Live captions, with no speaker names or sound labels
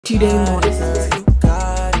Today morning.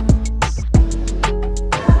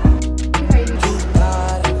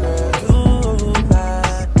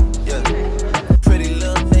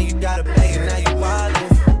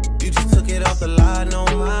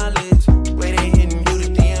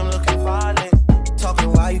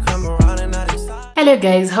 Hello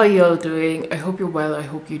guys, how you all doing? I hope you're well. I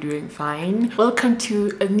hope you're doing fine. Welcome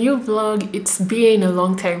to a new vlog. It's been a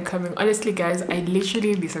long time coming. Honestly guys, I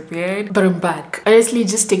literally disappeared, but I'm back. Honestly,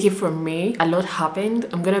 just take it from me, a lot happened.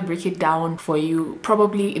 I'm gonna break it down for you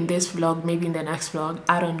probably in this vlog, maybe in the next vlog,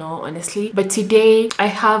 I don't know honestly. But today I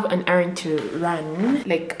have an errand to run,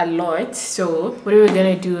 like a lot. So what we're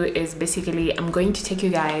gonna do is basically I'm going to take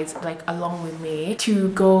you guys like along with me to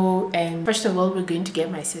go, and first of all we're going to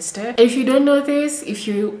get my sister. If you don't know this, if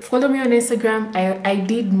you follow me on Instagram, I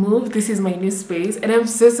did move. This is my new space and I'm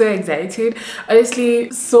so excited.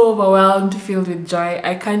 Honestly, so overwhelmed, filled with joy.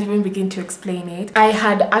 I can't even begin to explain it. I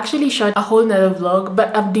had actually shot a whole nother vlog,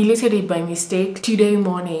 but I've deleted it by mistake today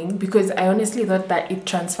morning because I honestly thought that it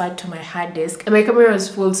transferred to my hard disk and my camera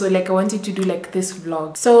was full, so like I wanted to do like this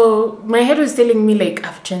vlog. So my head was telling me like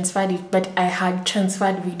I've transferred it, but I had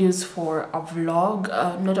transferred videos for a vlog,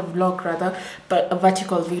 not a vlog rather, but a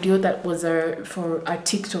vertical video that was for a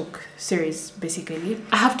TikTok series basically.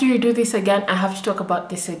 I have to redo this again. I have to talk about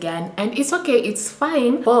this again, and it's okay, it's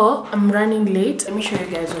fine, but I'm running late. Let me show you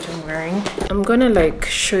guys what I'm wearing. I'm gonna like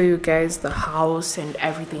show you guys the house and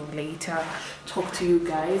everything later, talk to you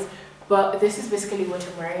guys, but this is basically what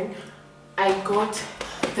I'm wearing. I got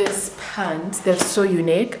this pants, they're so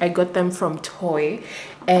unique. I got them from Toy,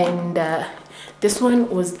 and this one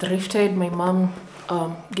was thrifted. My mom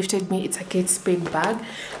gifted me. It's a Kate Spade bag.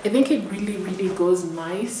 I think it really goes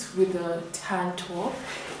nice with the tan top.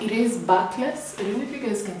 It is backless. I don't know if you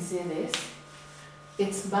guys can see this.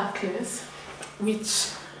 It's backless, which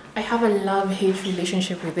I have a love-hate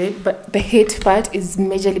relationship with it, but the hate part is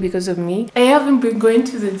majorly because of me. I haven't been going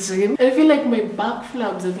to the gym. I feel like my back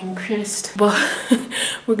flaps have increased, but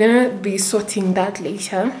we're gonna be sorting that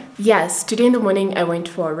later. Yes, today in the morning I went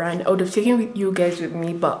for a run. I would have taken you guys with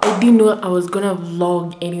me, but I didn't know I was gonna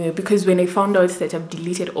vlog anyway, because when I found out that I've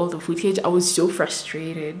deleted all the footage, I was so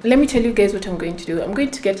frustrated. Let me tell you guys what I'm going to do. I'm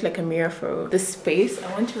going to get like a mirror for the space.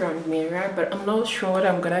 I want a round mirror, but I'm not sure what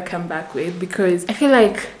I'm gonna come back with because I feel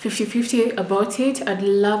like 50-50 about it. I'd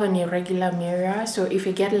love an irregular mirror, so if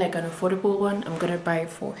I get like an affordable one, I'm gonna buy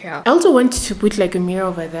it for her. I also want to put like a mirror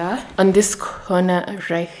over there on this corner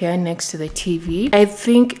right here next to the TV. I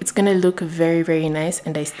think it's gonna look very nice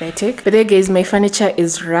and aesthetic. But there guys, my furniture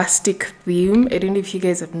is rustic theme. I don't know if you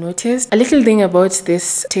guys have noticed. A little thing about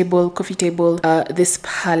this table, coffee table, this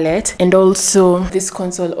palette, and also this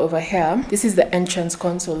console over here. This is the entrance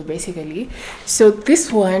console basically. So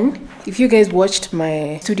this one, if you guys watched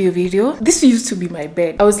my studio video, this used to be my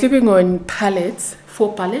bed. I was sleeping on pallets,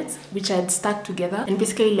 4 pallets, which I had stacked together, and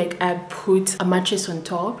basically like I put a mattress on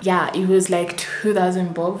top. Yeah, it was like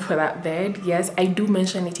 2,000 bob for that bed. Yes, I do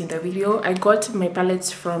mention it in the video. I got my pallets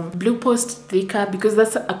from Blue Post Thicker because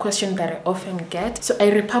that's a question that I often get, so I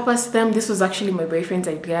repurposed them. This was actually my boyfriend's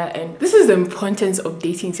idea, and this is the importance of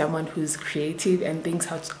dating someone who's creative and thinks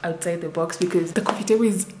outside the box, because the coffee table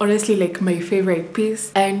is honestly like my favorite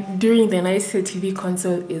piece, and during the night the TV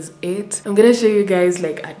console is it. I'm gonna show you guys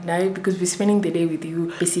like at night because we're spending the day with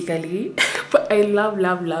you basically. But I love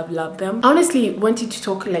them. I honestly wanted to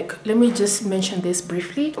talk, like, let me just mention this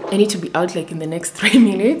briefly. I need to be out like in the next 3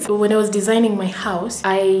 minutes. But when I was designing my house,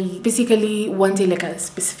 I basically wanted like a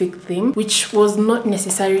specific theme, which was not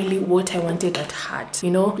necessarily what I wanted at heart,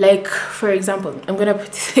 you know. Like for example, I'm gonna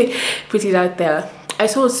put it out there. I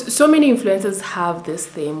saw so many influencers have this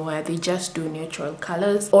theme where they just do neutral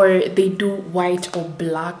colors, or they do white or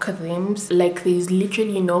black themes. Like there's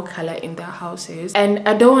literally no color in their houses. And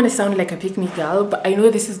I don't want to sound like a pick-me girl, but I know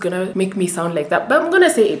this is gonna make me sound like that, but I'm gonna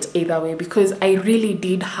say it either way because I really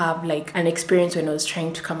did have like an experience when I was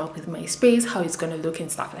trying to come up with my space, how it's gonna look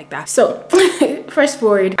and stuff like that. So first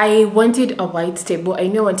forward, I wanted a white table. I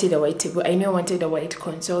knew I wanted a white table. I knew I wanted a white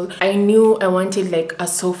console. I knew I wanted like a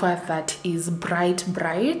sofa that is bright.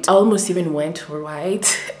 I almost even went for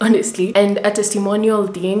white, honestly. And a testimonial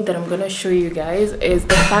thing that I'm gonna show you guys is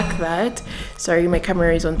the fact that, sorry, my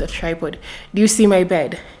camera is on the tripod. Do you see my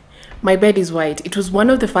bed? My bed is white. It was one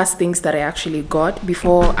of the first things that I actually got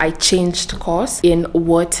before I changed course in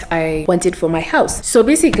what I wanted for my house. So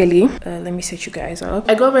basically, let me set you guys up.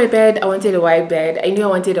 I got my bed. I wanted a white bed. I knew I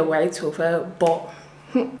wanted a white sofa, but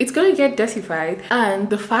it's gonna get dirtified. And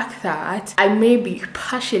the fact that I may be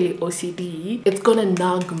partially OCD, it's gonna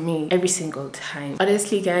nag me every single time.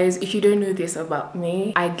 Honestly guys, if you don't know this about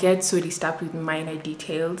me, I get so disturbed with minor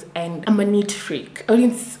details and I'm a neat freak. I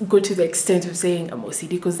wouldn't go to the extent of saying I'm OCD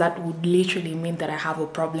because that would literally mean that I have a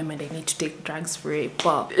problem and I need to take drugs for it.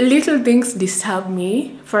 But little things disturb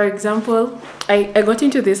me. For example, I got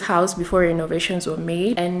into this house before renovations were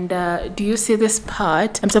made, and do you see this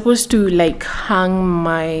part? I'm supposed to like hang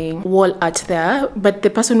my wall art there, but the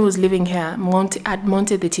person who was living here had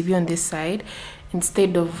mounted the TV on this side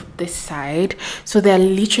instead of this side, so there are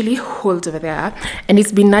literally holes over there, and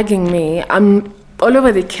it's been nagging me. I'm all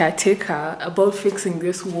over the caretaker about fixing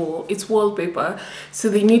this wall. It's wallpaper, so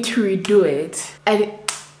they need to redo it. And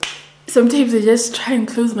sometimes I just try and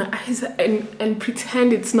close my eyes and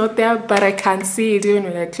pretend it's not there, but I can't see it even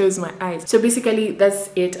when I close my eyes. So basically that's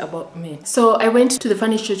it about me. So I went to the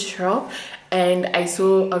furniture shop and I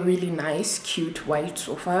saw a really nice cute white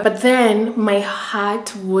sofa, but then my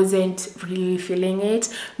heart wasn't really feeling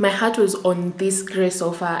it. My heart was on this gray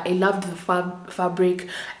sofa. I loved the fabric,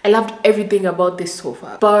 I loved everything about this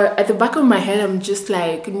sofa, but at the back of my head I'm just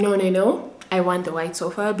like, no, I want the white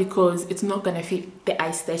sofa because it's not gonna fit the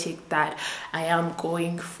aesthetic that I am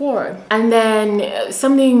going for. And then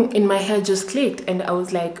something in my head just clicked and I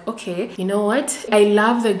was like, okay, you know what? I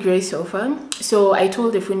love the gray sofa. So I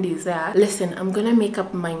told the fundis there, listen, I'm gonna make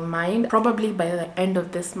up my mind probably by the end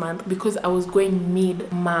of this month, because I was going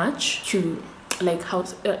mid-March to like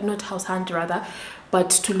not house hunt rather, but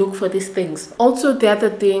to look for these things. Also, the other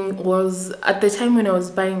thing was, at the time when I was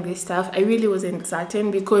buying this stuff, I really wasn't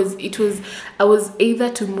certain because I was either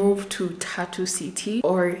to move to Tattoo City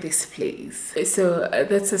or this place. So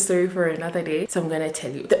that's a story for another day, so I'm gonna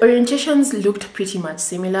tell you. The orientations looked pretty much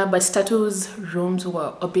similar, but Tattoo's rooms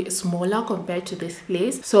were a bit smaller compared to this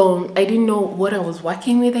place, so I didn't know what I was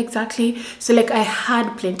working with exactly. So like I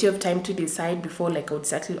had plenty of time to decide before like I would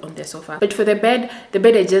settle on the sofa. But for the bed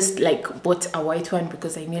I just like bought a white one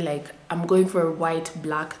because I knew like I'm going for a white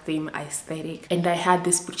black theme aesthetic, and I had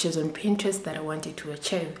these pictures on Pinterest that I wanted to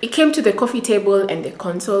achieve. It came to the coffee table and the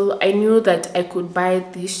console. I knew that I could buy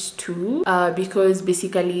these two because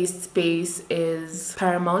basically space is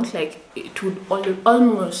paramount, like it would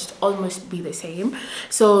almost be the same.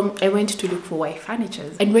 So I went to look for white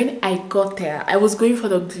furniture, and when I got there I was going for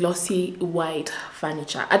the glossy white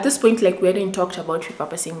furniture. At this point, like we hadn't talked about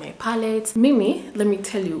repurposing my palettes. Mimi, let me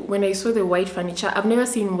tell you, when I saw the white furniture, I've never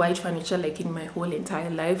seen white furniture like in my whole entire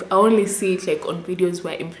life. I only see it like on videos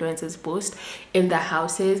where influencers post in their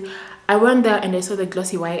houses. I went there and I saw the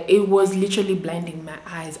glossy white. It was literally blinding my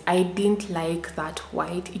eyes. I didn't like that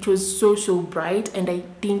white. It was so bright, and I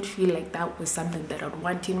didn't feel like that was something that I'd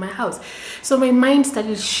want in my house. So my mind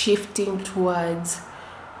started shifting towards,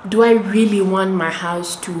 do I really want my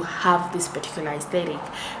house to have this particular aesthetic?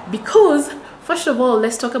 Because first of all,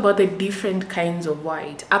 let's talk about the different kinds of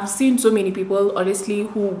white. I've seen so many people, honestly,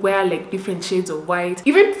 who wear like different shades of white.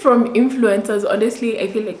 Even from influencers, honestly, I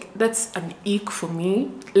feel like that's an ick for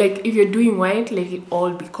me. Like if you're doing white, let it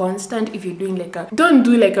all be constant. If you're doing like don't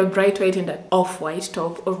do like a bright white and an off-white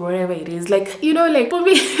top or whatever it is. Like, you know, like for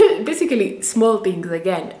me, basically small things,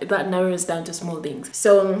 again, that narrows down to small things.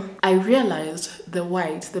 So I realized the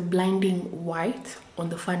white, the blinding white on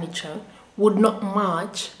the furniture would not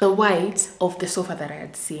match the white of the sofa that I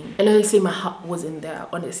had seen. And I'll say my heart wasn't there,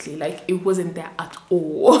 honestly. Like it wasn't there at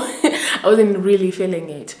all. I wasn't really feeling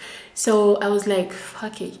it. So I was like,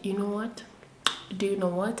 fuck it, you know what? Do you know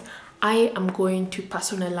what? I am going to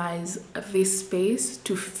personalize this space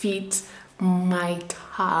to fit my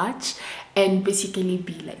touch and basically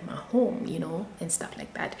be like my home, you know, and stuff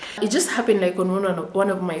like that. It just happened like on one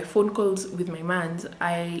of my phone calls with my mans.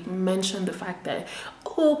 I mentioned the fact that,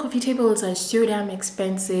 oh, coffee tables are so damn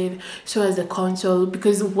expensive, so as the console,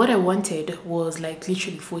 because what I wanted was like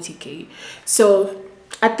literally 40k. So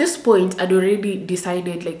at this point I'd already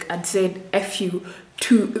decided, like I'd said F you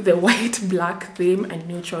to the white black theme and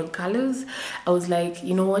neutral colors. I was like,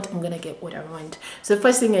 you know what, I'm gonna get what I want. So the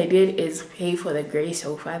first thing I did is pay for the gray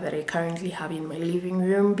sofa that I currently have in my living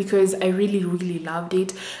room, because I really loved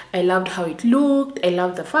it. I loved how it looked, I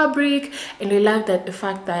loved the fabric, and I loved that the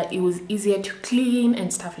fact that it was easier to clean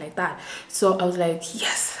and stuff like that. So I was like,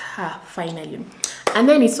 yes, finally. And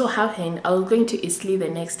then it so happened I was going to Italy the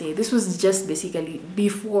next day. This was just basically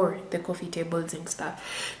before the coffee tables and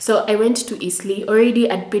stuff. So I went to Italy. Already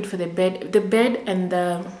I'd paid for the bed and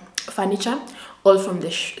the furniture, all from the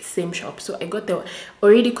same shop. So I got the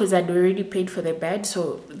already, because I'd already paid for the bed,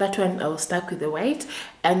 so that one I was stuck with the white.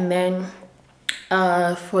 And then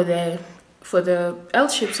for the for the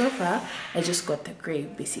L-shaped sofa, I just got the gray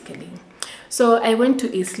basically. So I went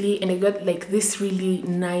to Isley and I got like this really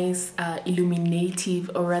nice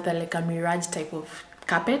illuminative, or rather like a mirage type of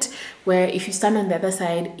carpet, where if you stand on the other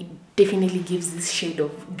side it definitely gives this shade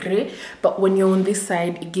of gray, but when you're on this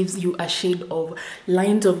side it gives you a shade of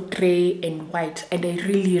lines of gray and white, and I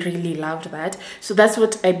really loved that. So that's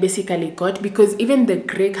what I basically got, because even the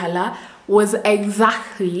gray color was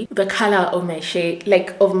exactly the color of my shade,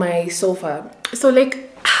 like of my sofa. So like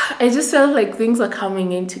I just felt like things are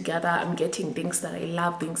coming in together. I'm getting things that I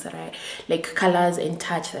love, things that I like, colors and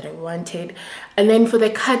touch that I wanted. And then for the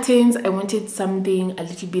curtains, I wanted something a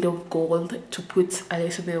little bit of gold, to put a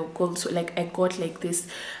little bit of gold. So like I got like this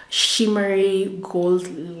shimmery gold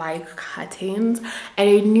like curtains, and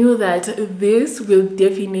I knew that this will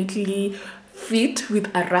definitely fit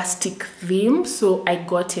with a rustic theme, so I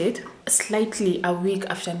got it. Slightly a week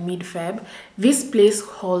after mid-Feb, this place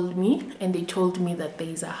called me and they told me that there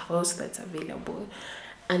is a house that's available.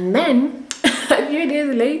 And then a few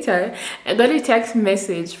days later, I got a text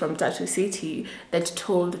message from Tattoo City that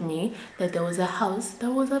told me that there was a house that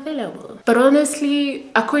was available. But honestly,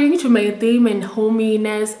 according to my theme and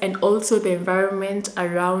hominess, and also the environment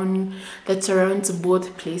around that surrounds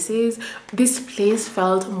both places, this place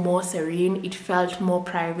felt more serene, it felt more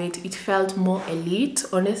private, it felt more elite,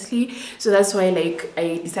 honestly. So that's why like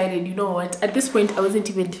I decided, you know what, at this point I wasn't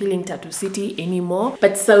even feeling Tattoo City anymore.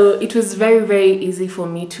 But so it was very easy for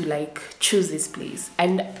me to like choose this place,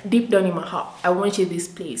 and deep down in my heart I wanted this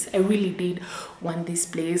place. I really did want this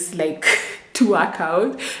place like to work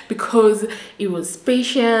out, because it was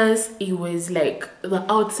spacious, it was like the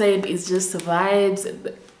outside is just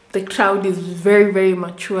vibes, the crowd is very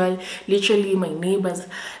mature. Literally my neighbors,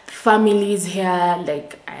 families here,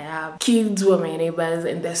 like I have kids who are my neighbors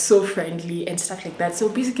and they're so friendly and stuff like that. So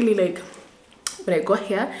basically like when I got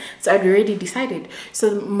here, so I'd already decided.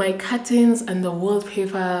 So my curtains and the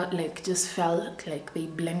wallpaper like just felt like they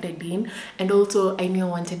blended in, and also I knew I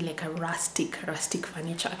wanted like a rustic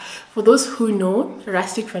furniture. For those who know,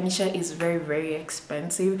 rustic furniture is very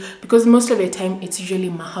expensive, because most of the time it's usually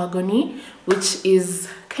mahogany, which is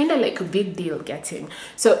kind of like a big deal getting.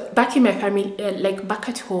 So back in my family, like back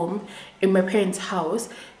at home in my parents' house,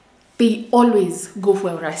 they always go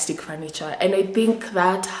for rustic furniture, and I think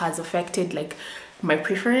that has affected like my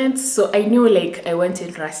preference. So I knew like I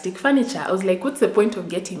wanted rustic furniture. I was like, what's the point of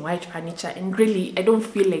getting white furniture, and really I don't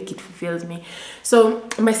feel like it fulfills me. So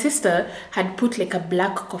my sister had put like a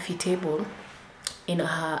black coffee table in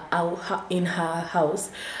her house.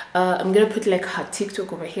 I'm gonna put like her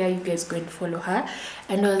TikTok over here, you guys go and follow her.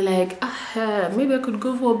 And I was like, maybe I could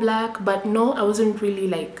go for black, but no, I wasn't really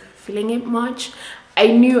like feeling it much. I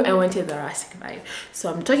knew I wanted the rustic vibe. So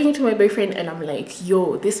I'm talking to my boyfriend and I'm like,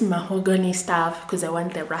 yo, this mahogany stuff, because I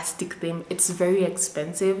want the rustic theme, it's very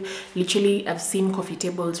expensive. Literally I've seen coffee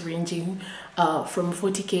tables ranging from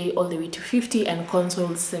 40k all the way to 50, and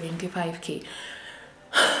consoles 75k.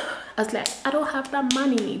 I was like, I don't have that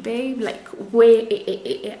money, babe. Like,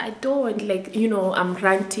 wait, I don't, like, you know, I'm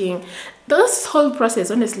ranting. This whole process,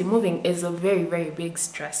 honestly, moving is a very big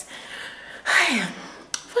stress.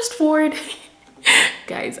 Fast forward.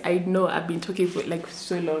 Guys, I know I've been talking for like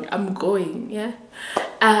so long. I'm going, yeah.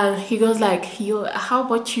 He goes like, yo, how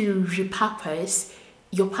about you repurpose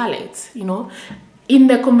your palette, you know? In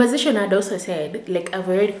the conversation I'd also said, like, I've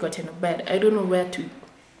already gotten a bed, I don't know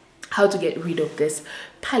how to get rid of this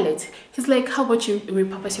palette. He's like, how about you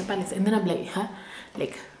repurpose your palettes? And then I'm like, huh?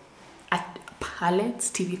 Like, at palettes,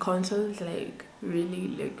 TV consoles, like, really,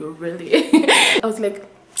 like, really? I was like,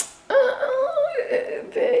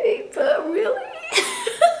 babe, really?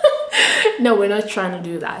 No, we're not trying to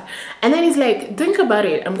do that. And then he's like, think about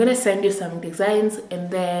it, I'm gonna send you some designs and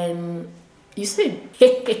then you see.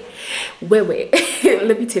 Wait,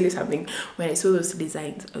 let me tell you something. When I saw those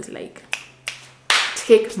designs, I was like,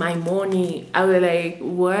 take my money. I was like,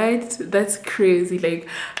 what? That's crazy. Like,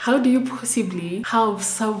 how do you possibly have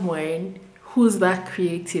someone who's that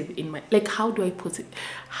creative in my, like, how do I put it?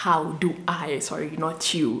 How do I, sorry,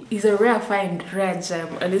 not you. It's a rare find, rare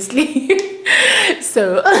gem, honestly.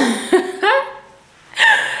 So,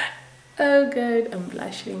 oh god, I'm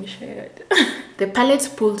blushing shit. The palette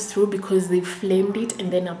pulled through because they flamed it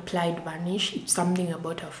and then applied varnish. It's something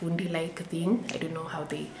about a fundi-like thing. I don't know how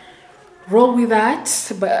they roll with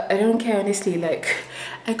that, but I don't care, honestly. Like,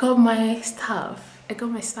 I got my stuff.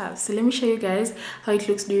 So let me show you guys how it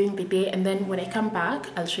looks during the day, and then when I come back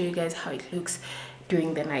I'll show you guys how it looks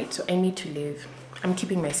during the night. So I need to leave. I'm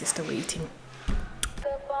keeping my sister waiting.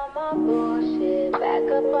 Back up on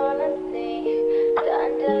the scene.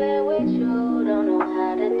 Done dealing with you, don't know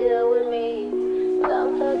how to deal with me.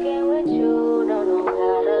 Love fucking with you.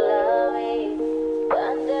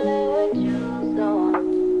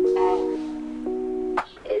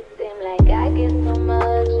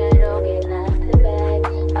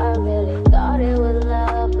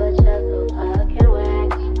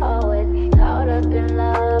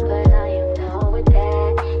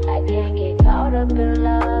 up in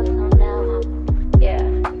love, so now I'm, yeah,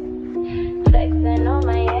 flexing on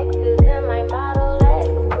my exes and my Model X.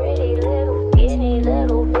 Pretty little, skinny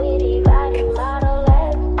little, bitty body Model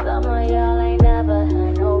X. Some of y'all ain't never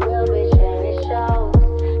had no real bitch and it shows.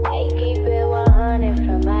 I keep it 100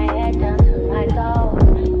 from my head down to my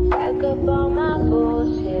toes. Back up on my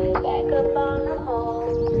bullshit, back up on the hole.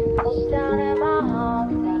 Push down in my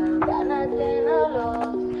hometown, got nothing to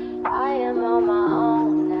lose. I am on my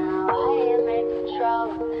own now, I am in control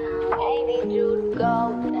now. I need you to go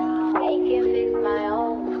now, I can fix my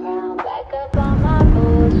own crown. Back up on my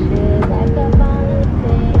bullshit, back up on the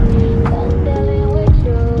scene. Done dealing with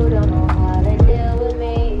you, don't know how to deal with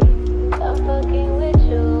me. Done fucking with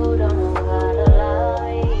you, don't know how to love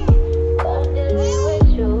me. Done dealing with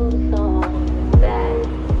you, so I'm back,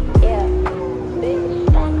 yeah. Bitch,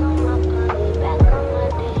 back on my money, back on my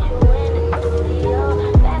tissue in the studio.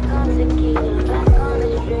 Back on tequila, back on the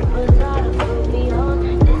strippers, all the groovy hoes.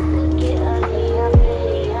 This could get ugly, I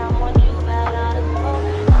pity, I want you bad out of phone.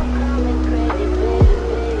 I'm coming crazy, baby,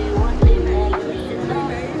 baby, once it matters, it's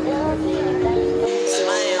all. They'll see the best.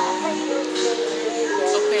 Smile.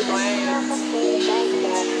 Open wide.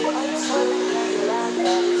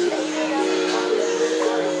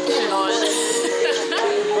 Lol.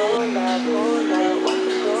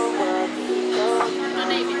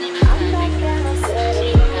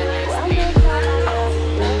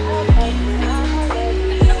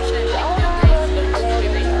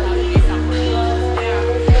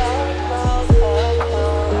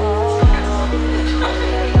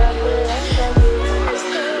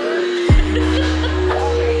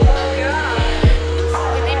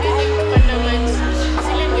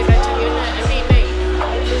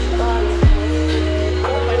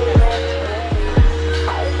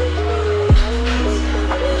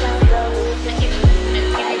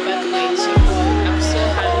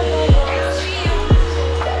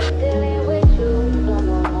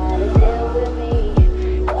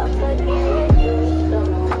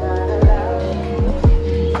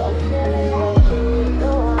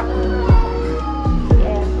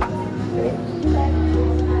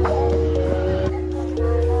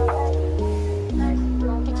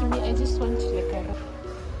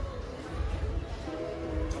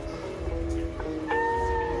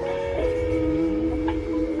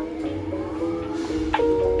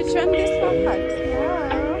 Which one this one had? Yeah.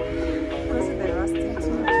 Those are the rusty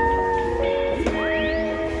too.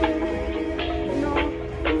 No.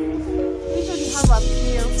 We usually have a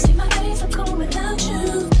peel. See my days are cold without you,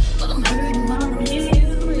 but I'm hurting while I'm near you.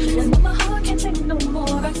 And though my heart can't take no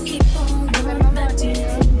more, I keep on going back to you.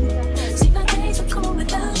 See my days are cold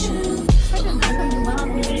without you, but I'm hurting while I'm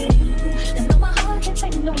near you. And though my heart can't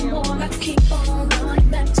take no more, I keep on going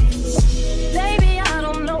back to you. Baby, I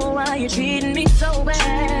don't know why you're treating me so bad.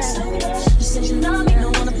 You said you love me,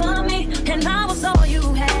 don't wanna find me, and I was all you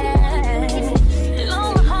had. And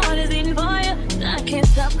all my heart is beating for you, and I can't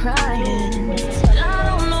stop crying. But I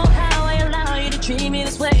don't know how I allow you to treat me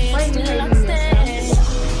this way. Still I stand.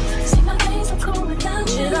 See my days are cold without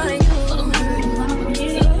you, but I'm hurting while I'm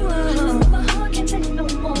near you. My heart can't take no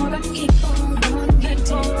more, I keep on running back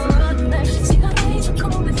to you. See my days are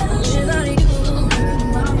cold without you, but I'm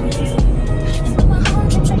hurting while I'm near you. And though my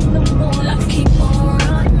heart can't take no more, I keep on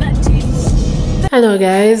running back to you. Hello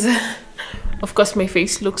guys, of course my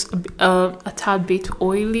face looks a tad bit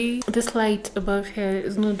oily. This light above here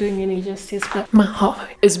is not doing any justice, but my heart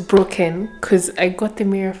is broken because I got the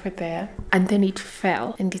mirror for there and then it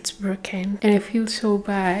fell and it's broken and I feel so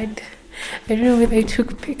bad. I don't know whether I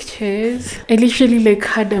took pictures. I literally like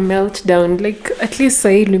had a meltdown. Like at least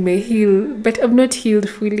Sahil may heal, but I'm not healed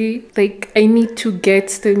fully. Like I need to get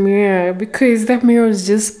the mirror because that mirror is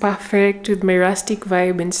just perfect with my rustic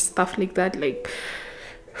vibe and stuff like that. Like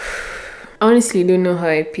I honestly don't know how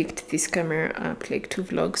I picked this camera up like to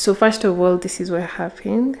vlog. So first of all, this is what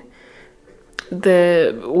happened.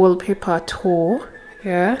 The wallpaper tore.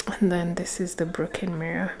 Yeah, and then this is the broken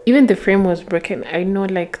mirror. Even the frame was broken. I know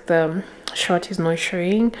like the shot is not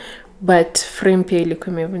showing, but frame pia ilikuwa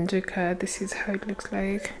imevunjika. This is how it looks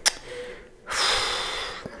like.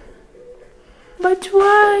 But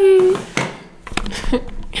why?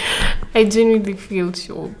 I genuinely feel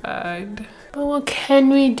so bad. But what can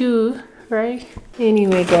we do, right?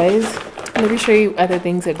 Anyway guys, let me show you other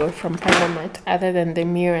things I got from Parliament other than the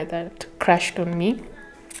mirror that crashed on me.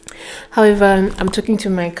 However, I'm talking to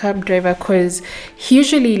my cab driver because he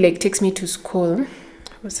usually like takes me to school.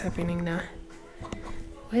 What's happening now?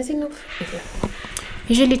 Why is it not? Okay.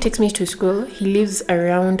 He usually takes me to school. He lives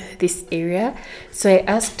around this area, so I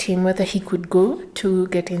asked him whether he could go to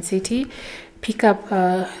Garden City, pick up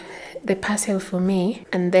the parcel for me,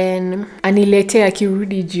 and then anilete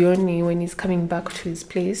akirudi jioni when he's coming back to his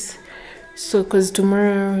place. So because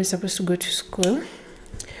tomorrow we're supposed to go to school.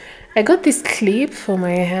 I got this clip for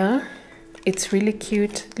my hair. It's really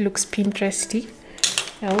cute. It looks Pinteresty.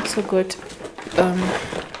 I also got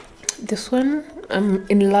this one. I'm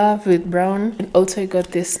in love with brown. And also I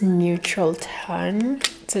got this neutral tan.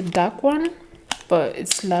 It's a dark one, but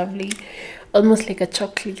it's lovely. Almost like a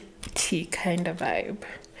chocolatey kind of vibe.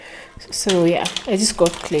 So yeah, I just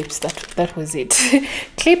got clips. That was it.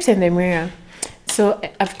 Clips and the mirror. So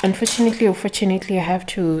unfortunately or fortunately, I have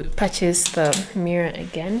to purchase the mirror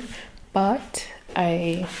again. But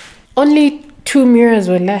only 2 mirrors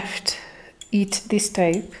were left. Eat this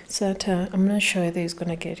type, so that I'm not sure whether he's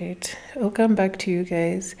gonna get it. I'll come back to you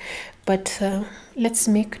guys, but let's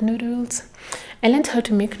make noodles. I learned how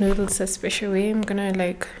to make noodles a special way. I'm gonna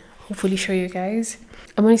like hopefully show you guys.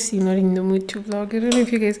 I'm honestly not in the mood to vlog. I don't know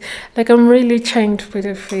if you guys like, I'm really trying to put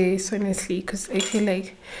a face honestly, because I feel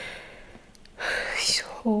like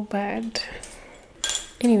so bad.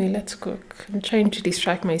 Anyway, let's cook. I'm trying to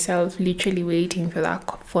distract myself, literally waiting for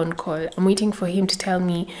that phone call. I'm waiting for him to tell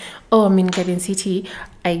me, oh, I'm in Garden City,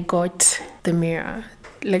 I got the mirror.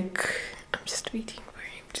 Like, I'm just waiting for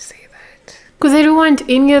him to say that. Because I don't want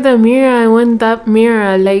any other mirror, I want that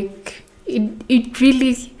mirror. Like, it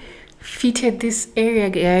really fitted this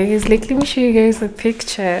area, guys. Like, let me show you guys the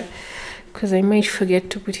picture, because I might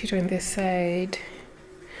forget to put it on the side.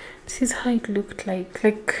 This is how it looked like.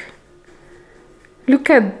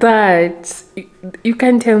 Look at that. You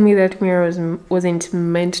can't tell me that mirror wasn't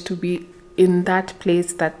meant to be in that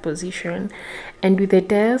place, that position. And with the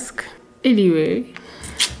desk. Anyway,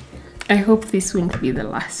 I hope this won't be the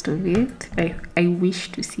last of it. I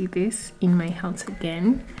wish to see this in my house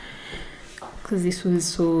again, because this was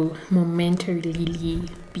so momentarily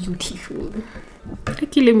beautiful.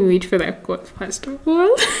 Okay, let me wait for that quote first of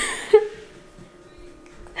all.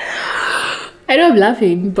 I know I'm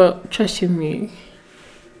laughing, but trust me,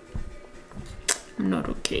 I'm not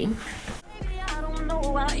okay. I don't know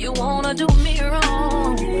why you wanna do me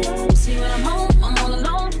wrong. See when I'm home, I'm all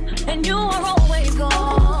alone, and you are always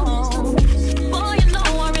gone. Boy, you know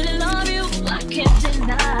I really love you, I can't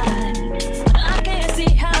deny. I can't see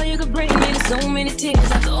how you could bring me so many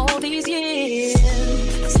tears after all these years.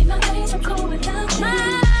 See my days are cold without you. My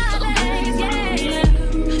days,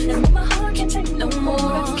 yeah. And my heart can't take no more.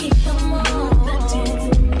 I keep on letting.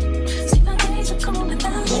 See my days are cold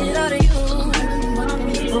without you. Without you.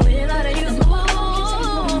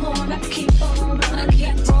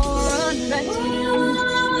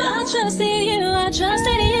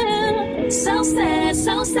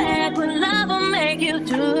 So sad, but love will make you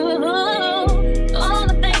do all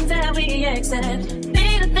the things that we accept,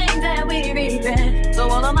 be the things that we regret. So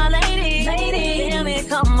all of my ladies, hear me,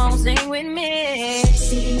 come on, sing with me.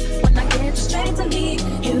 See, when I get straight to leave,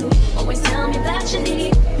 you always tell me that you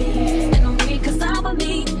need me, and I'm weak cause I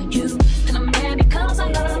believe you, and I'm mad because I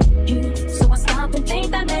love you. So I stop and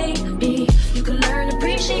think that maybe you could learn to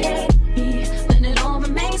appreciate me when it all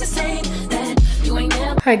remains the same.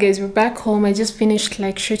 Hi guys, we're back home. I just finished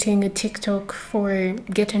like shooting a TikTok for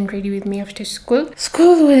getting ready with me after school.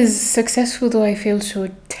 School was successful, though I feel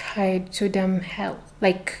so tired, so damn hell.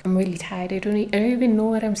 Like, I'm really tired. I don't even know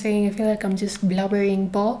what I'm saying. I feel like I'm just blubbering,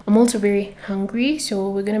 but I'm also very hungry. So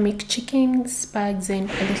we're gonna make chicken, spags, and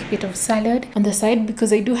a little bit of salad on the side,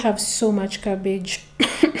 because I do have so much cabbage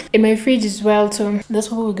in my fridge as well. So that's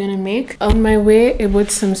what we're gonna make. On my way, I bought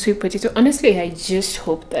some sweet potato. Honestly, I just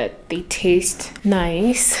hope that they taste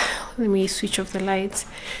nice. Let me switch off the lights.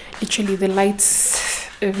 Literally, the lights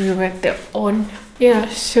everywhere, they're on. Yeah,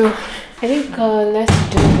 so I think let's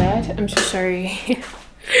do that. I'm so sorry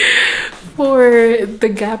for the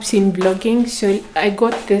gaps in vlogging. So I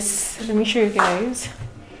got this. Let me show you guys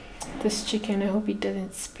this chicken. I hope it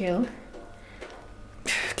doesn't spill.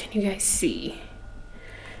 Can you guys see?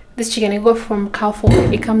 This chicken I got from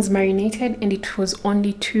Carrefour. It comes marinated and it was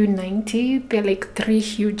only $2.90. They're like 3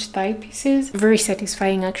 huge thigh pieces. Very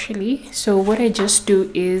satisfying actually. So what I just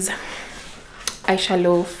do is I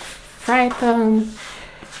shallow fry them,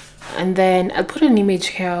 and then I'll put an image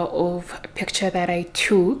here of a picture that I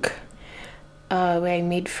took where I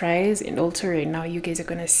made fries, and also right now you guys are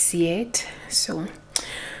gonna see it. So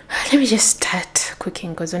let me just start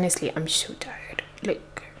cooking, because honestly I'm so tired,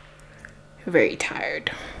 like very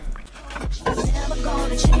tired. Never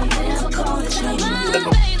gonna change, never gonna change.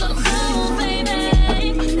 My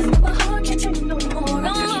baby, my heart can't take no more.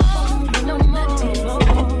 No more.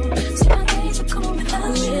 See my days are cold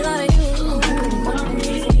without you.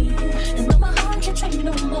 And my heart can't take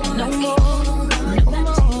no more. No more.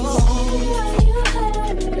 You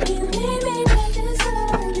hurt me.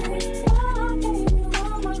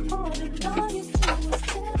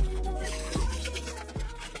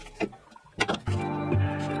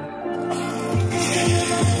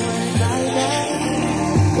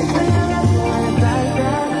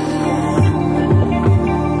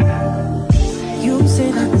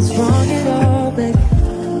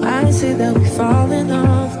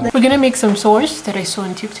 gonna make some sauce that I saw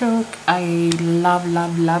on TikTok. I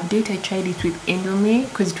loved it. I tried it with Indomie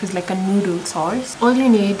because it was like a noodle sauce. All you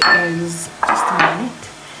need is just a minute,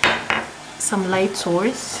 some light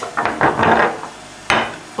sauce,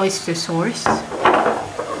 oyster sauce,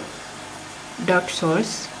 dark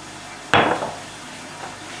sauce,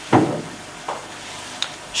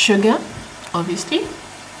 sugar, obviously,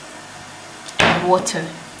 and water.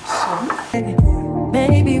 So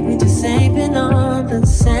maybe we just ain't been on the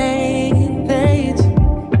same page.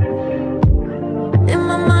 In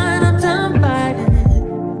my mind, I'm done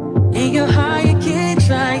fighting. In your heart, you keep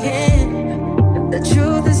trying. The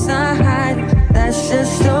truth is not hiding. That's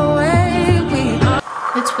just the way we are.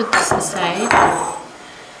 let's put this aside.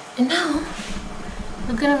 And now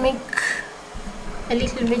we're gonna make a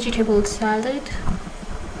little vegetable salad.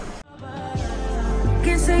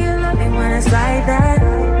 Can't say you love me when it's like that.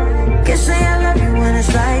 Can't say I love you when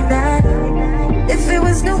it's like that. If it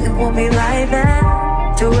was new, it won't be like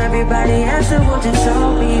that. To everybody else, it will just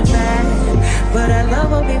show me back. But I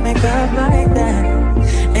love when we make up like that.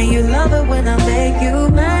 And you love it when I make you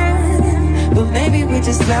mad. But maybe we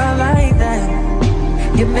just love like that.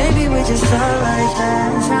 Yeah, maybe we just love like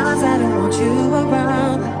that. Times I don't want you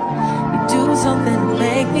around. You do something to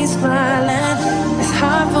make me smile, and it's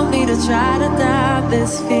hard for me to try to doubt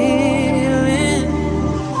this feeling.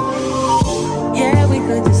 Yeah, we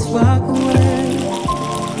could just walk away.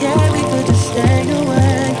 Yeah, we could just stay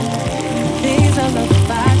away. Things I love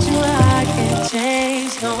about you, I can't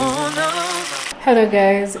change. No, no. Hello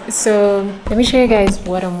guys, so let me show you guys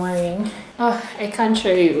what I'm wearing. Oh, I can't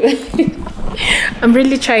show you. I'm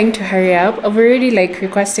really trying to hurry up. I've already like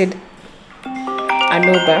requested an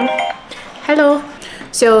Uber. Hello.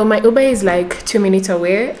 So my Uber is like 2 minutes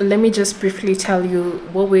away. Let me just briefly tell you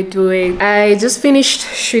what we're doing. I just finished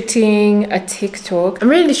shooting a TikTok. I'm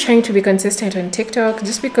really trying to be consistent on TikTok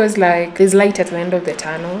just because like there's light at the end of the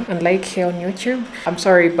tunnel, unlike here on YouTube. I'm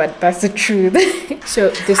sorry, but that's the truth. So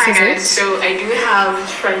this is it. So I do have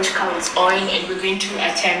French curls on and we're going to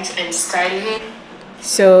attempt and style it.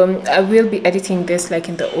 So I will be editing this like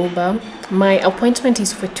in the Uber. My appointment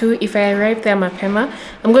is for 2. If I arrive there mapema,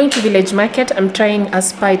 I'm going to Village Market. I'm trying a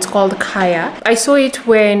spa. It's called Kaya. I saw it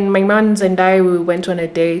when my mons and we went on a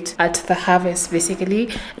date at the Harvest basically.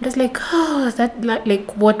 It was like, oh, that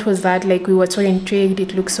like what was that? Like we were so intrigued.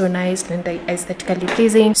 It looks so nice and like aesthetically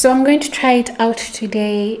pleasing. So I'm going to try it out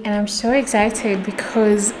today and I'm so excited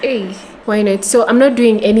because hey, why not? So I'm not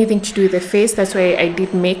doing anything to do with the face. That's why I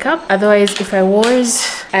did makeup. Otherwise, if I was,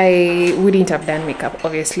 I wouldn't have done makeup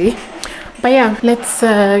obviously. But yeah, let's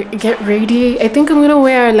get ready. I think I'm gonna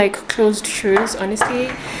wear like closed shoes honestly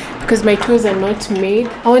because my toes are not made.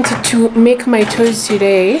 I wanted to make my toes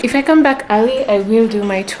today. If I come back early, I will do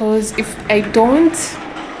my toes. If I don't,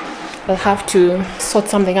 I'll have to sort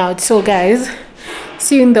something out. So guys,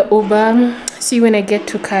 see you in the Uber. See you when I get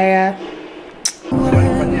to Kaya.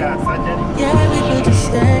 Yeah, we could just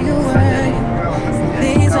stay away.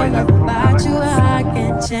 Things I love about you, I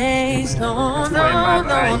can't change. No, no,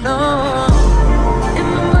 no, no. In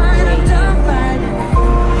my mind, I'm done fighting.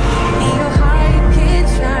 In your heart, you keep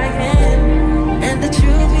trying. And the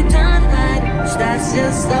truth, we done hiding. That's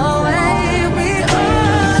just the way we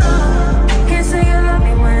are. Can't say you love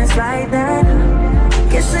me when it's like that.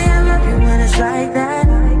 Can't say I love you when it's like that.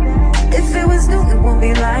 If it was new, it won't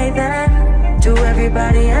be like that. To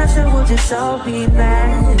everybody else, it will just show me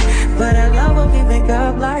bad. But I love when we make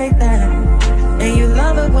up like that. And you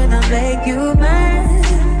love it when I make you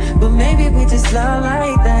mad. But maybe we just love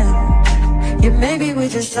like that. Yeah, maybe we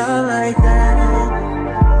just love like that.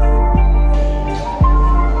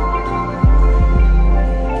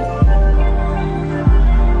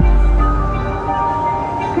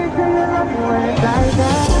 Can't say I love you when it's like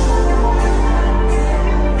that.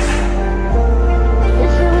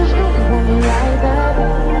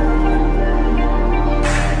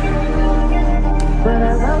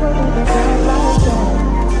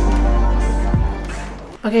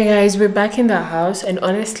 Okay guys, we're back in the house and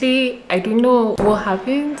honestly I don't know what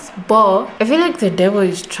happens, but I feel like the devil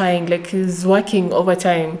is trying, like he's working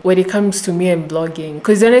overtime when it comes to me and blogging,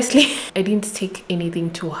 because honestly I didn't take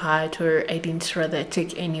anything to heart, or I didn't rather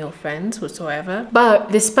take any offense whatsoever.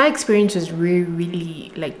 But the spa experience was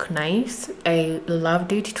really like nice. I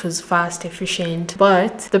loved it. It was fast, efficient,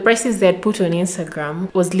 but the prices they had put on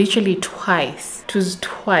Instagram was literally twice. It was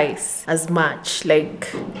twice as much.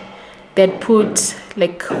 Like they'd put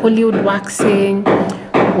like Hollywood waxing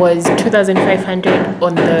was 2,500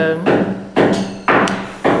 on the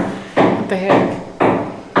what the heck,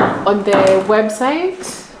 on the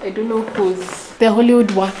website. I don't know who's the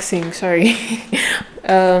Hollywood waxing, sorry,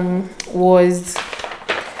 was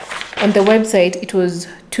on the website it was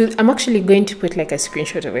I'm actually going to put like a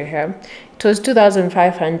screenshot over here. It was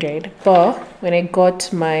 2,500, but when I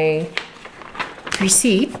got my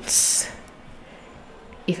receipts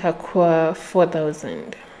ikakuwa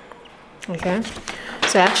 4,000. Okay,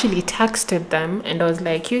 so I actually texted them and I was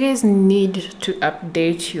like, you guys need to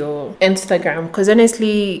update your Instagram, because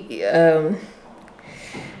honestly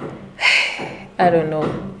I don't know,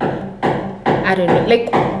 like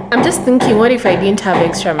I'm just thinking, what if I didn't have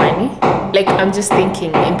extra money? Like I'm just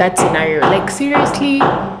thinking in that scenario, like seriously.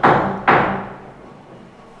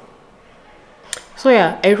 So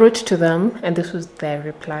yeah, I wrote to them and this was their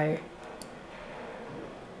reply.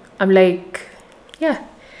 I'm like, yeah,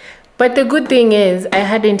 but the good thing is I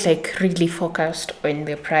hadn't like really focused on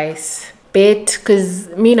the price bit, because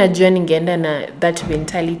me na John ningeenda na that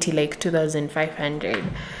mentality like 2,500,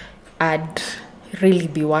 I'd really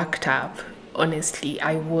be worked up. Honestly,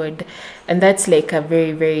 I would. And that's like a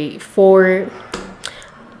very, very, for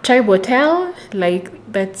tribe hotel, like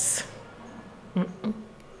that's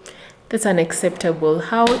unacceptable.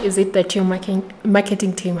 How is it that your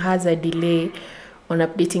marketing team has a delay on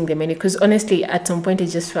updating the menu? Because honestly, at some point it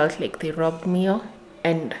just felt like they robbed me,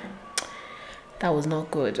 and that was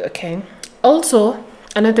not good. Okay, also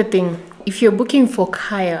another thing, if you're booking for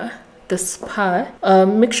Kaya, the spa,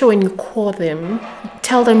 make sure when you call them,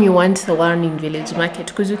 tell them you want the one in Village Market,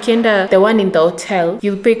 because you can the one in the hotel,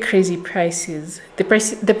 you'll pay crazy prices. The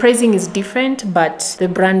pricing is different, but the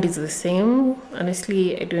brand is the same.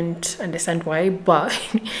 Honestly, I don't understand why, but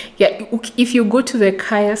yeah, if you go to the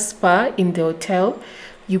Kaya spa in the hotel,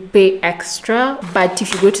 you pay extra, but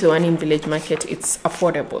if you go to the one in Village Market, it's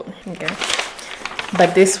affordable. Okay,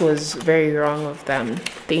 but this was very wrong of them.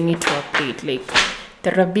 They need to update. Like,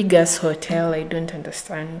 they're a big ass hotel. I don't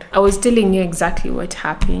understand. I was telling you exactly what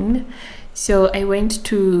happened. So I went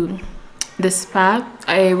to the spa.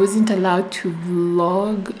 I wasn't allowed to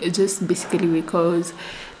vlog, just basically because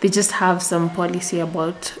they just have some policy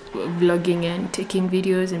about vlogging and taking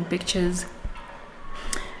videos and pictures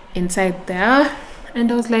inside there.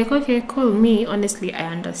 And I was like, okay, cool. Me, honestly, I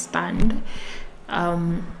understand.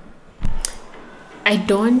 I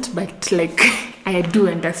don't, but like I do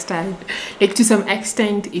understand. Like to some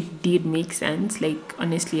extent it did make sense. Like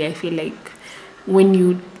honestly, I feel like when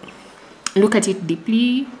you look at it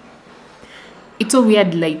deeply, it's so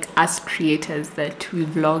weird, like as creators, that we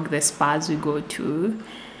vlog the spas we go to,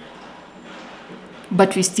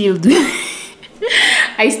 but we still do.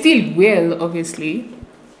 I still will, obviously,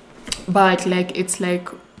 but like it's like,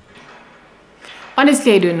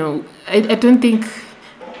 honestly, I don't know. I don't think,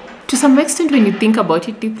 to some extent, when you think about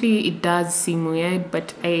it deeply, it does seem weird,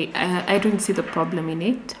 but I don't see the problem in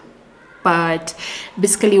it. But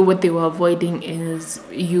basically what they were avoiding is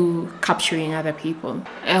you capturing other people.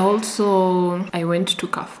 I went to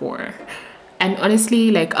Carrefour, and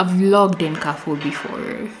honestly, like I've vlogged in Carrefour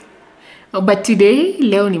before, but today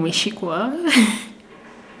leo nimeshikwa.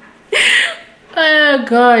 Oh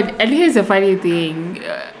god. And here's a funny thing,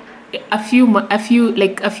 a few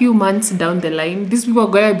months down the line, these people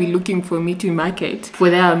are gonna be looking for me to market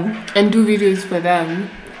for them and do videos for them,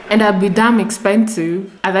 and I'll be damn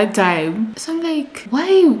expensive at that time. So I'm like,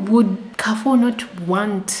 why would Carrefour not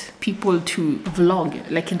want people to vlog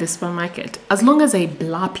like in the supermarket? As long as I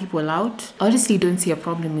blur people out, I honestly don't see a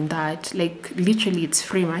problem in that. Like literally, it's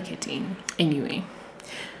free marketing anyway.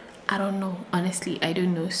 I don't know, honestly, I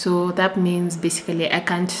don't know. So that means basically I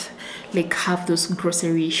can't like have those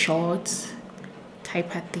grocery shots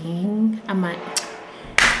type of thing. I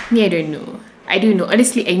don't know.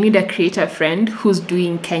 Honestly, I need a creator friend who's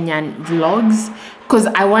doing Kenyan vlogs, because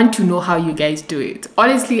I want to know how you guys do it.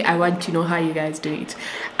 Honestly, I want to know how you guys do it.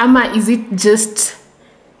 Is it just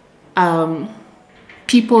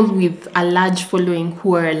people with a large following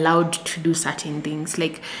who are allowed to do certain things?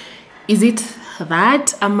 Like, is it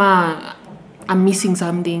that I'm missing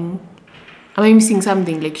something? Am I missing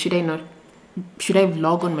something? Like, should I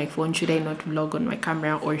vlog on my phone? Should I not vlog on my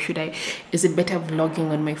camera? Or is it better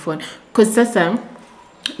vlogging on my phone? Because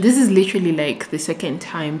this is literally like the second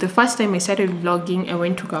time. The first time I started vlogging, I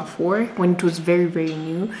went to Carrefour when it was very, very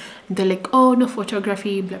new. And they're like, oh, no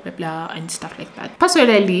photography, blah, blah, blah, and stuff like that.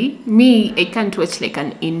 Personally, me, I can't watch like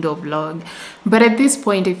an indoor vlog. But at this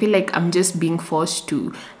point, I feel like I'm just being forced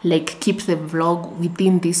to like keep the vlog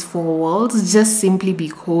within these four walls, just simply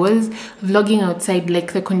because vlogging outside,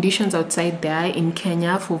 like the conditions outside there in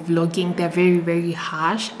Kenya for vlogging, they're very, very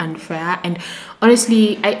harsh and fair. And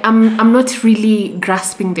honestly, I'm not really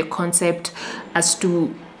grasping the concept as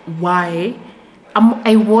to why.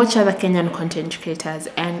 I watch other Kenyan content creators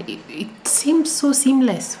and it seems so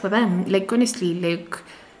seamless for them. Like honestly, like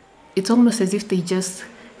it's almost as if they just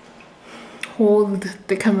hold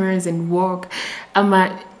the cameras and walk.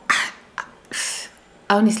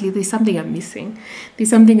 Honestly, there's something I'm missing. There's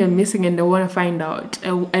something I'm missing and I want to find out.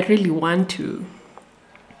 I really want to.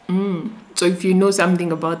 So if you know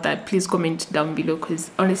something about that, please comment down below, because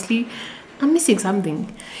honestly, I'm missing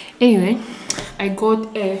something. Anyway, I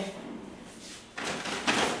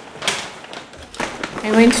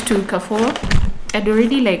went to Carrefour. I'd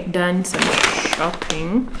already like done some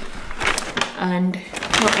shopping, and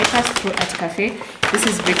I passed through at cafe. This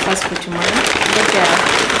is breakfast for tomorrow. I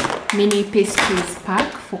got the mini pastries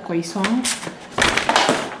pack for croissant,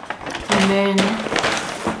 and then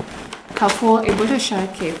Carrefour, I bought a shower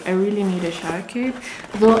cape. I really need a shower cape,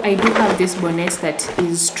 though I do have this bonnet that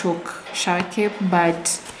is stroke shower cape,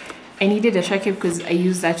 but I needed a shower cape because I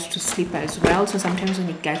use that to sleep as well. So sometimes when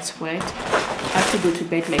it gets wet, I have to go to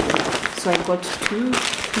bed like that. So I got two.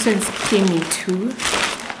 This one came in two.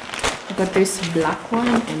 I got this black one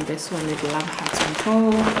and this one with love hearts on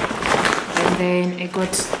top. And then I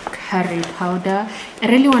got curry powder. I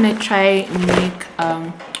really want to try make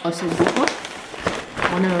ossobuco.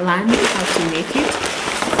 I want to learn how to make it.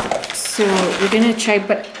 So we're gonna try.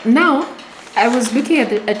 But now I was looking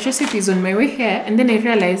at recipes on my way here, and then I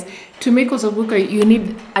realized to make ossobuco you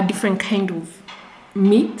need a different kind of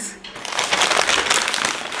meat.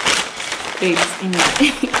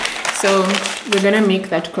 So we're gonna make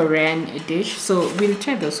that Korean dish. So we'll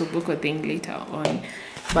try the ossobuco thing later on,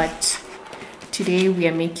 but today we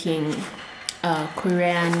are making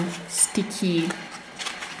Korean sticky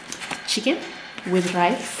chicken with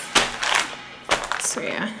rice. So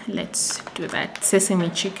yeah, let's do that. Sesame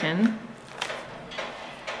chicken.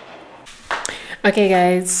 Okay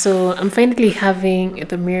guys, so I'm finally having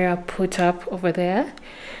the mirror put up over there,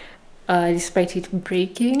 despite it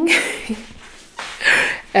breaking.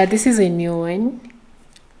 This is a new one,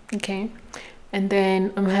 okay, and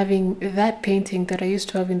then I'm having that painting that I used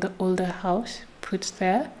to have in the older house put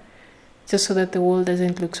there, just so that the wall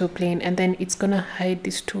doesn't look so plain, and then it's gonna hide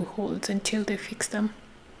these two holes until they fix them.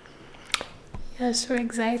 Yeah, so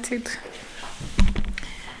excited.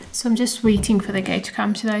 So I'm just waiting for the guy to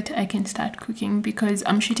come so that I can start cooking, because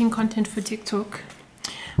I'm shooting content for TikTok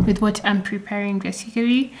with what I'm preparing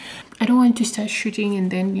basically. I don't want to start shooting and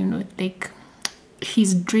then, you know, like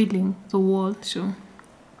he's drilling the wall, so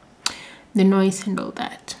the noise and all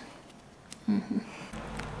that.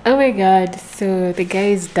 Oh my god, so the guy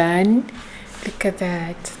is done. Look at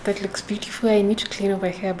that. That looks beautiful. I need to clean over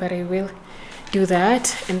here, but I will do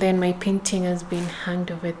that. And then my painting has been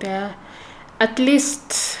hanged over there. At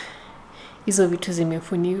least hizo vitu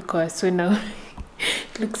zimefunikwa, so now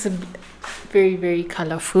it looks very, very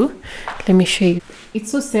colorful. Let me show you.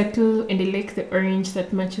 It's so subtle, and I like the orange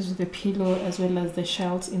that matches with the pillow as well as the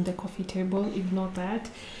shells in the coffee table. Ignore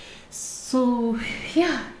that. So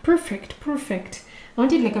yeah, perfect. I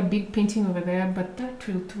wanted like a big painting over there, but that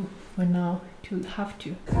will do for now. It will have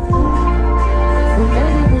to.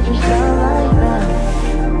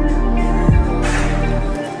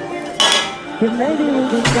 Maybe we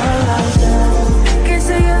can go like that. Can't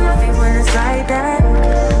say you love me when it's like that.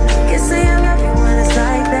 Can't say I love you when it's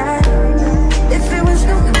like that. If it was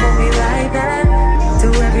new, it won't be like that. To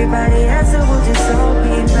everybody else, it would just all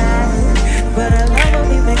be mad. But I love when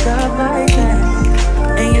we make up like that.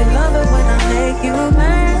 And you love it when I make you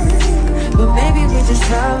mad. But maybe we just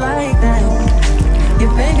try like that.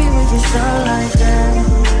 Yeah, maybe we just try like that.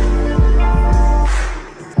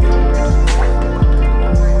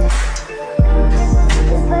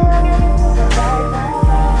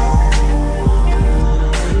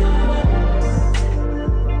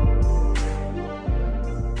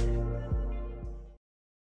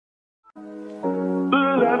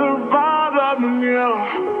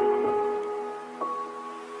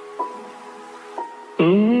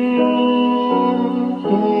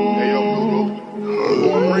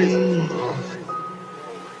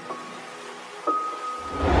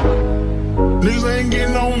 Niggas ain't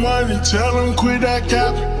getting no money, tell them quit that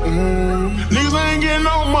cap. Niggas ain't getting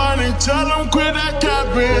no money, tell them quit that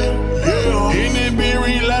capping. Yeah. In it be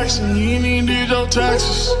relaxing, you ain't even did your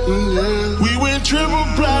taxes. We went triple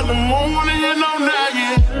platinum, wanna hit no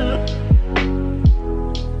nagging.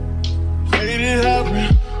 Made it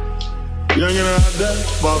happen. Young and out there,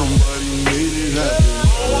 bottom buddy, made it happen.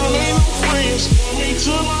 I don't wanna make no friends, want me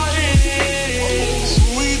to my ends. Who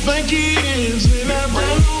we think he is in that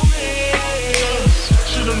brand new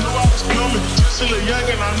Should've knew I was coming. Just still a young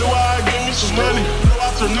and I knew I'd give me some money. Know I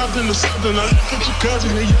turn nothing to something. I look at your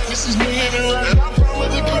cousin, the youngest is me and right. I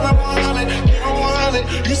promise to keep it 100, keep it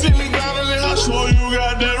 100. You see me down in the house, so you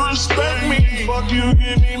got that respect me. Fuck you,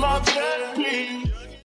 give me my check.